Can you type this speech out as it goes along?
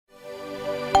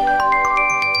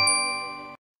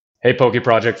Hey Poke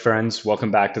Project friends,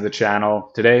 welcome back to the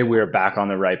channel. Today we are back on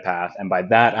the right path, and by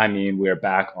that I mean we are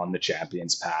back on the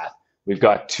Champions path. We've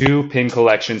got two pin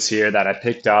collections here that I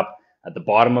picked up at the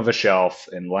bottom of a shelf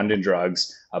in London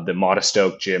Drugs of the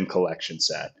Modestoke Gym collection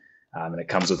set. And it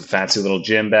comes with a fancy little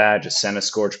gym badge, a Senna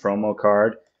Scorch promo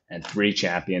card, and three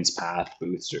Champions Path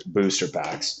booster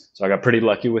packs. So I got pretty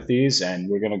lucky with these, and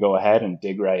we're going to go ahead and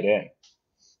dig right in.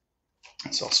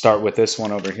 So I'll start with this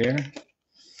one over here.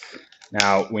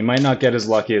 Now, we might not get as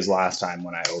lucky as last time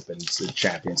when I opened the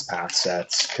Champions Path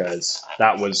sets, because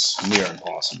that was near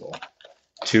impossible.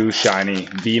 Two shiny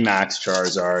VMAX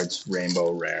Charizards,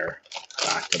 Rainbow Rare,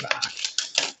 back to back.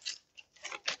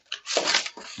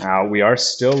 Now, we are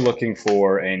still looking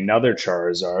for another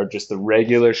Charizard, just the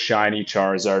regular shiny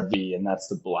Charizard V, and that's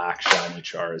the black shiny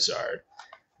Charizard.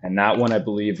 And that one, I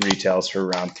believe, retails for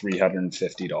around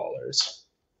 $350.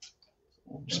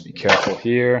 Just be careful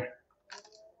here.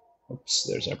 Oops,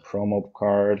 there's our promo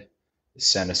card, the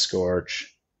Senna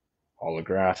Scorch,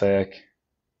 holographic.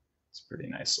 It's a pretty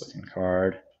nice looking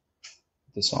card.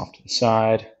 Put this off to the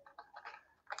side.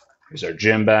 Here's our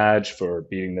gym badge for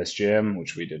beating this gym,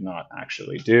 which we did not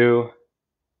actually do.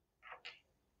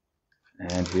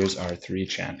 And here's our three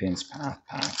Champions Path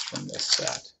packs from this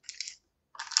set.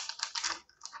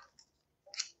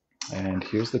 And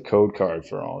here's the code card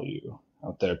for all you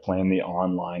out there playing the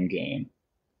online game.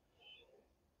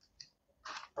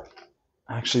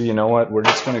 Actually, you know what? We're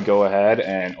just going to go ahead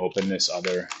and open this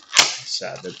other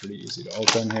set. They're pretty easy to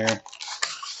open here.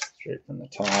 Straight from the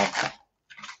top.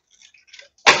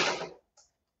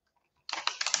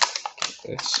 Get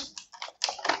this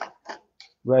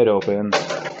right open.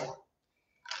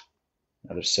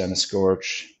 Another Senna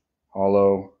Scorch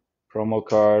Hollow promo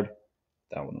card.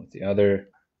 That one with the other.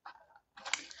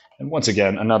 And once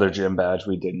again, another gym badge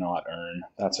we did not earn.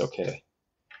 That's okay.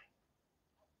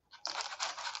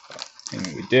 And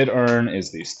what we did earn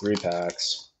is these three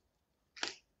packs.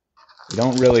 We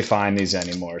don't really find these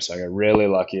anymore, so I got really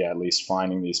lucky at least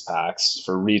finding these packs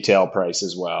for retail price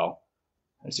as well.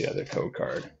 There's the other code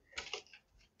card.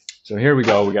 So here we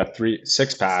go. We got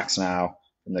six packs now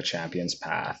from the Champions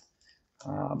Path.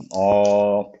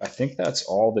 I think that's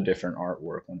all the different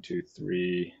artwork. 1, 2,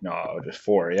 3. No, just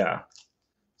 4. Yeah.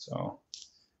 So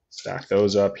stack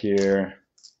those up here.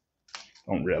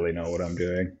 Don't really know what I'm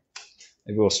doing.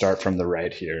 Maybe we'll start from the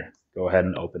right here. Go ahead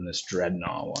and open this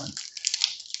Dreadnought one.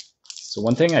 So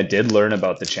one thing I did learn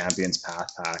about the Champions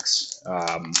Path packs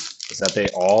is that they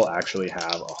all actually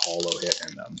have a holo hit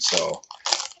in them. So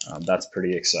that's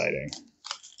pretty exciting.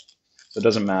 So it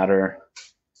doesn't matter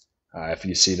if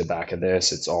you see the back of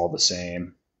this, it's all the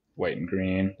same, white and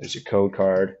green. There's your code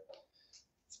card.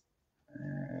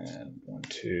 And 1,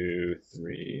 2,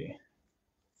 3,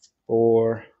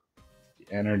 4.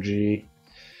 The energy.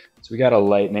 So we got a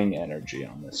lightning energy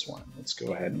on this one. Let's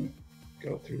go ahead and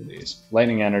go through these.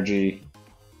 Lightning energy,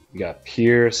 we got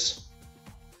Pierce,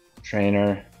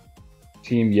 Trainer,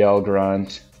 Team Yell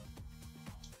Grunt,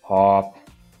 Hop,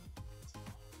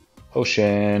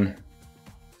 Potion,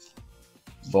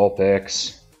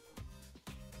 Vulpix,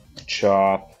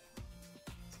 Chop,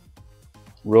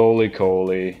 Roly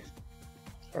Coly,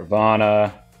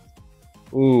 Arvana.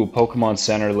 Ooh, Pokemon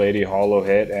Center Lady Holo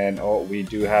hit, and oh, we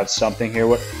do have something here.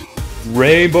 What?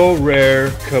 Rainbow Rare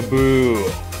Kaboo.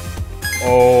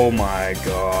 Oh my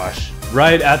gosh.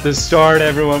 Right at the start,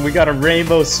 everyone, we got a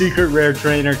Rainbow Secret Rare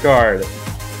Trainer card.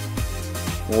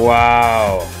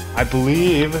 Wow. I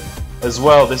believe as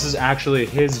well, this is actually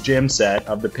his gym set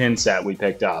of the pin set we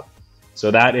picked up.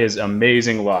 So that is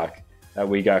amazing luck that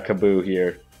we got Kaboo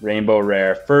here. Rainbow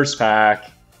Rare, first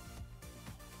pack.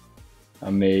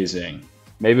 Amazing.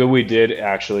 Maybe we did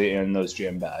actually earn those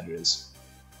gym badges.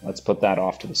 Let's put that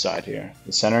off to the side here.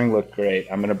 The centering looked great.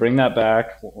 I'm going to bring that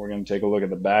back. We're going to take a look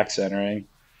at the back centering.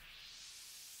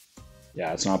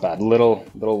 Yeah, it's not bad. Little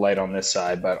light on this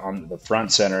side, but on the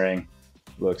front centering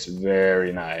looks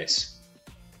very nice.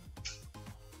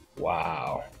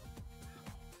 Wow.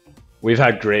 We've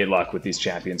had great luck with these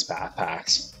Champions Path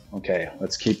packs. Okay,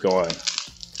 let's keep going.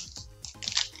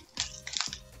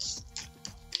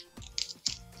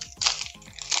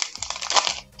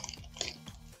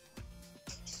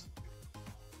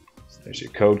 There's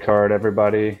your code card,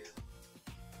 everybody.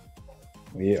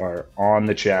 We are on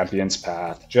the Champions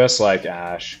Path, just like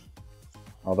Ash.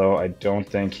 Although I don't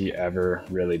think he ever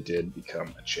really did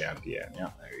become a champion. Yeah,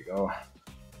 there you go.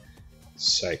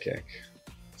 Psychic.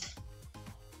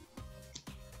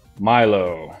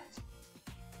 Milo.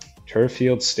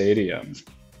 Turffield Stadium.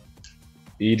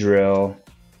 Beedrill.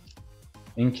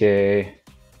 Inkay.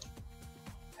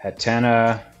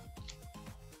 Hatena.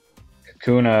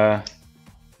 Kakuna,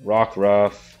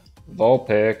 Rockruff,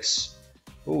 Vulpix.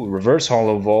 Ooh, reverse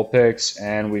holo Vulpix,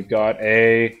 and we've got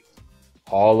a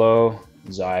holo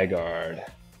Zygarde.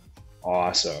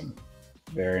 Awesome.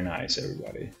 Very nice,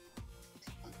 everybody.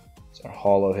 So our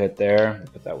holo hit there.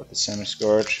 Put that with the Center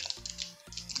Scorch.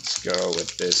 Let's go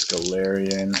with this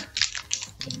Galarian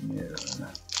Immune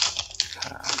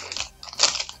pack.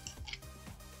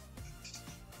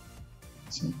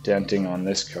 Some denting on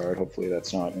this card. Hopefully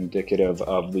that's not indicative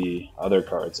of the other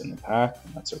cards in the pack.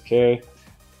 That's okay.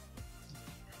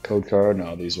 Code card.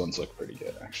 No, these ones look pretty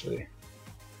good, actually.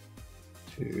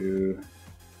 2,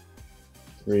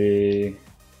 3,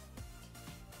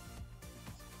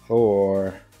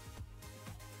 4.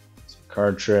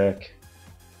 Card trick.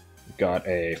 We've got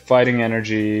a Fighting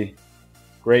Energy,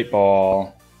 Great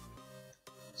Ball,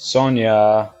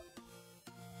 Sonya,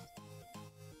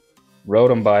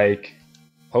 Rotom Bike,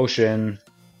 Potion,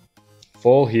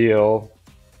 Full Heal,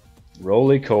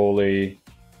 Roly-Coly,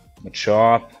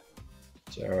 Machop,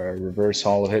 our reverse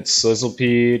holo hit,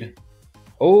 Sizzlepede.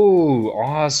 Oh,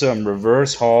 awesome!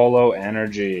 Reverse holo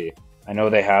energy. I know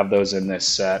they have those in this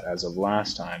set as of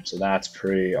last time, so that's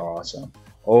pretty awesome.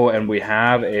 Oh, and we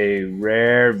have a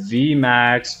rare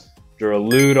VMAX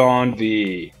Duraludon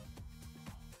V.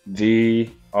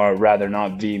 Or rather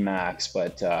not VMAX,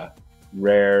 but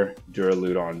rare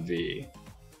Duraludon V.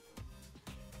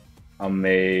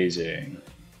 Amazing.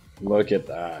 Look at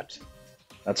that.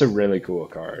 That's a really cool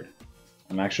card.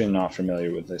 I'm actually not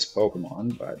familiar with this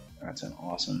Pokemon, but that's an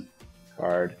awesome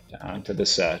card to add to the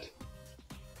set.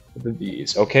 The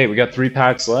V's. Okay, we got 3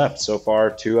 packs left. So far,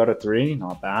 2 out of 3.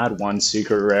 Not bad. 1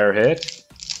 secret rare hit.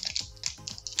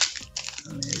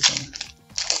 Amazing.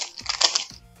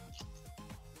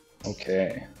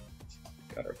 Okay.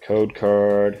 Got our code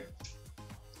card.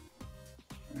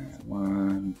 And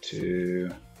 1,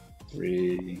 2,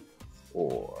 3,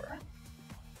 4.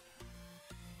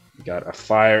 We got a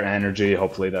Fire Energy.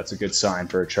 Hopefully that's a good sign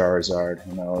for a Charizard.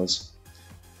 Who knows?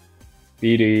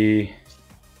 BD.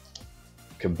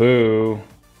 Kaboo,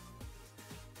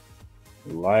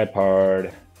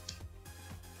 Liepard,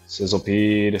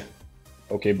 Sizzlepede,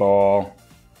 Pokeball,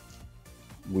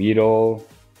 Weedle,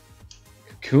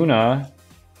 Kakuna,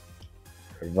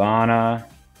 Carvana.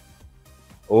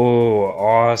 Oh,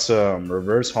 awesome!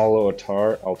 Reverse holo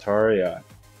Altaria.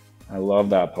 I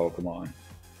love that Pokemon.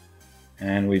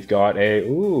 And we've got a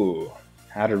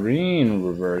Hatterene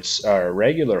reverse,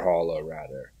 regular holo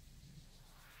rather.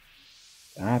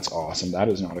 That's awesome. That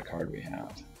is not a card we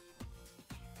have.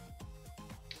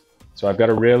 So I've got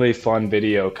a really fun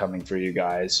video coming for you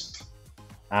guys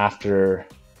after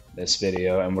this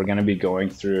video, and we're going to be going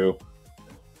through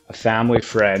a family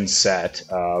friend set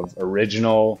of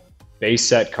original base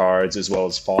set cards as well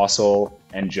as fossil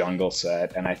and jungle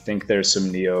set, and I think there's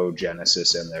some Neo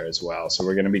Genesis in there as well. So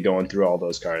we're going to be going through all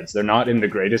those cards. They're not in the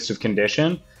greatest of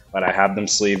condition, but I have them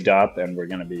sleeved up and we're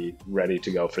going to be ready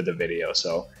to go for the video.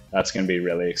 So that's going to be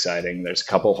really exciting. There's a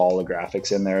couple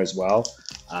holographics in there as well.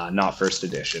 Not first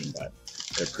edition, but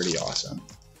they're pretty awesome.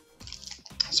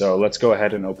 So let's go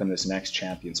ahead and open this next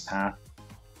Champion's Path.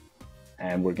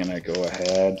 And we're going to go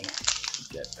ahead and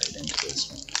get right into this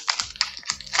one.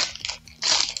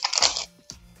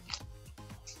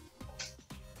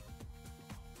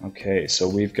 Okay, so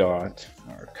we've got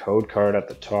our code card at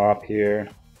the top here.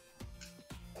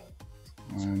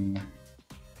 1,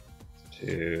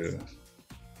 2,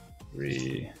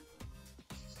 3,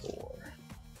 4.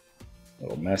 A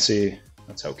little messy,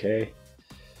 that's okay.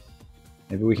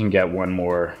 Maybe we can get one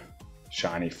more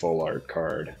shiny full art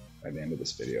card by the end of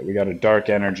this video. We got a Dark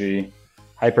Energy,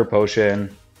 Hyper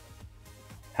Potion,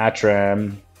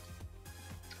 Hattrem,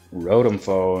 Rotom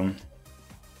Phone,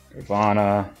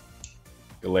 Carvana,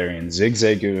 Galarian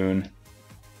Zigzagoon,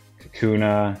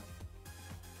 Kakuna,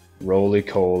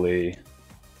 Roly-Coly,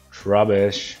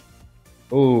 Trubbish,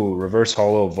 ooh, reverse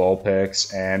holo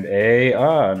Vulpix, and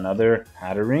another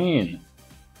Hatterene,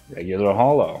 regular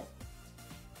holo.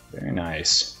 Very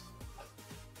nice.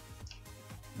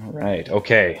 All right,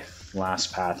 okay,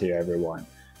 last path here, everyone.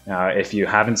 Now, if you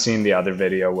haven't seen the other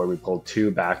video where we pulled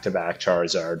 2 back-to-back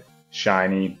Charizard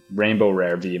shiny Rainbow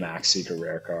Rare VMAX Secret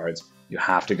Rare cards, you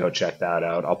have to go check that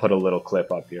out. I'll put a little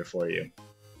clip up here for you.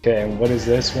 Okay, and what is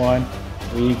this one?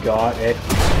 We got it.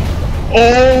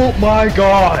 Oh my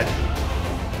god!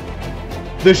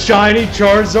 The shiny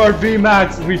Charizard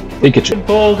VMAX! We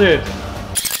pulled it!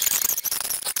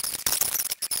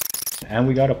 And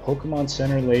we got a Pokemon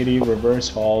Center Lady reverse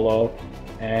holo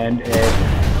and a...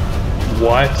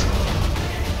 What?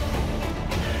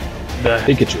 The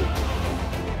Pikachu.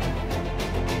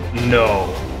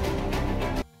 No.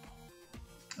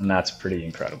 And that's pretty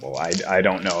incredible. I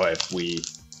don't know if we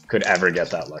could ever get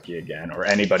that lucky again, or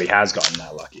anybody has gotten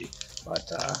that lucky.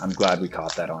 But I'm glad we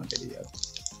caught that on video.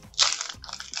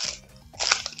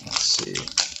 Let's see.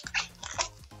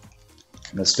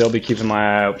 I'm going to still be keeping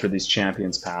my eye out for these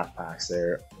Champions Path packs.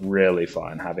 They're really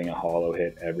fun, having a holo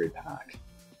hit every pack.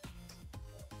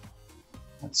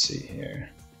 Let's see here.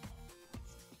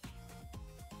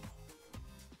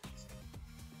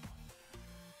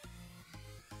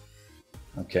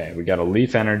 Okay, we got a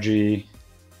Leaf Energy.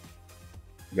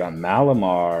 We got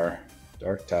Malamar,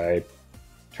 Dark type,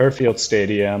 Turffield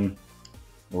Stadium,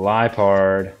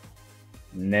 Liepard,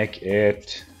 Nick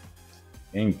It,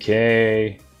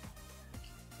 Inkay,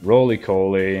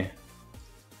 Roly-Coly,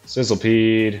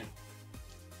 Sizzlepede,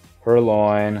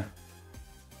 Purloin.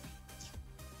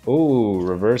 Ooh,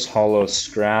 Reverse Holo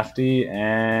Scrafty,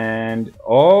 and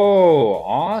oh,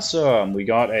 awesome! We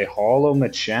got a Holo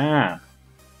Machamp.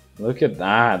 Look at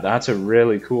that. That's a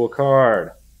really cool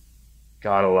card.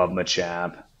 Gotta love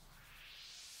Machamp.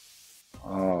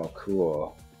 Oh,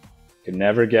 cool. Could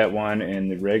never get one in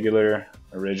the regular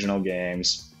original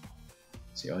games.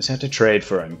 So you always have to trade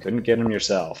for him. Couldn't get him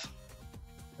yourself.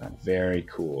 Very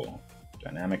cool.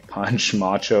 Dynamic Punch,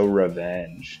 Macho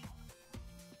Revenge.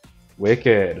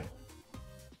 Wicked.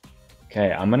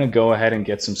 Okay, I'm going to go ahead and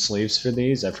get some sleeves for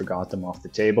these. I forgot them off the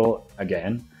table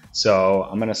again. So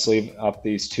I'm going to sleeve up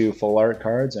these 2 full art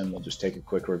cards, and we'll just take a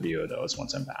quick review of those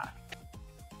once I'm back.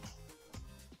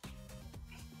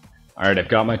 All right, I've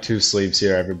got my 2 sleeves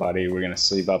here, everybody. We're going to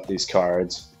sleeve up these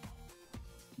cards.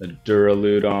 The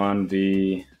Duraludon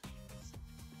V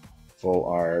full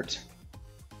art.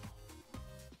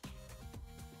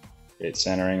 It's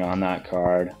centering on that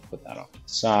card. Put that off to the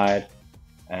side.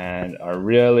 And our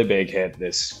really big hit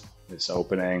this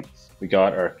opening, we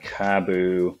got our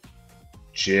Kabu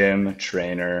Gym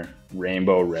Trainer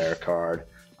Rainbow Rare card.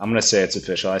 I'm going to say it's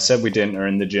official. I said we didn't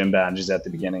earn the gym badges at the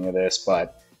beginning of this,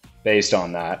 but based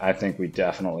on that, I think we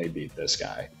definitely beat this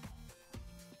guy.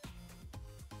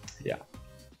 Yeah.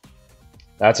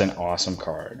 That's an awesome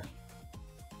card.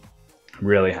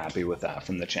 Really happy with that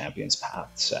from the Champions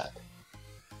Path set.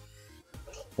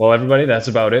 Well, everybody, that's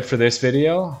about it for this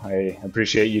video. I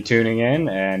appreciate you tuning in,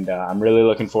 and I'm really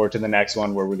looking forward to the next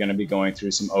one where we're going to be going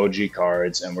through some OG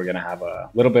cards, and we're going to have a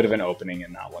little bit of an opening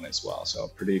in that one as well. So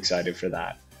pretty excited for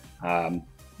that.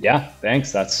 Yeah,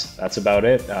 thanks. That's about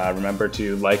it. Remember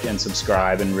to like and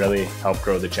subscribe and really help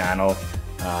grow the channel.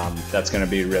 That's going to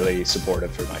be really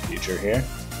supportive for my future here.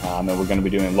 And we're going to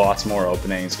be doing lots more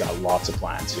openings. Got lots of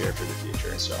plans here for the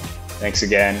future. So thanks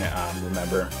again.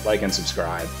 Remember, like and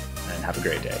subscribe, and have a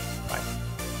great day. Bye.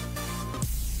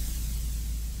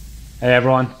 Hey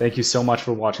everyone, thank you so much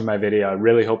for watching my video. I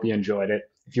really hope you enjoyed it.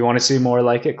 If you want to see more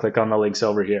like it, click on the links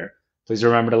over here. Please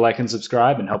remember to like and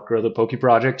subscribe and help grow the Poke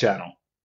Project channel.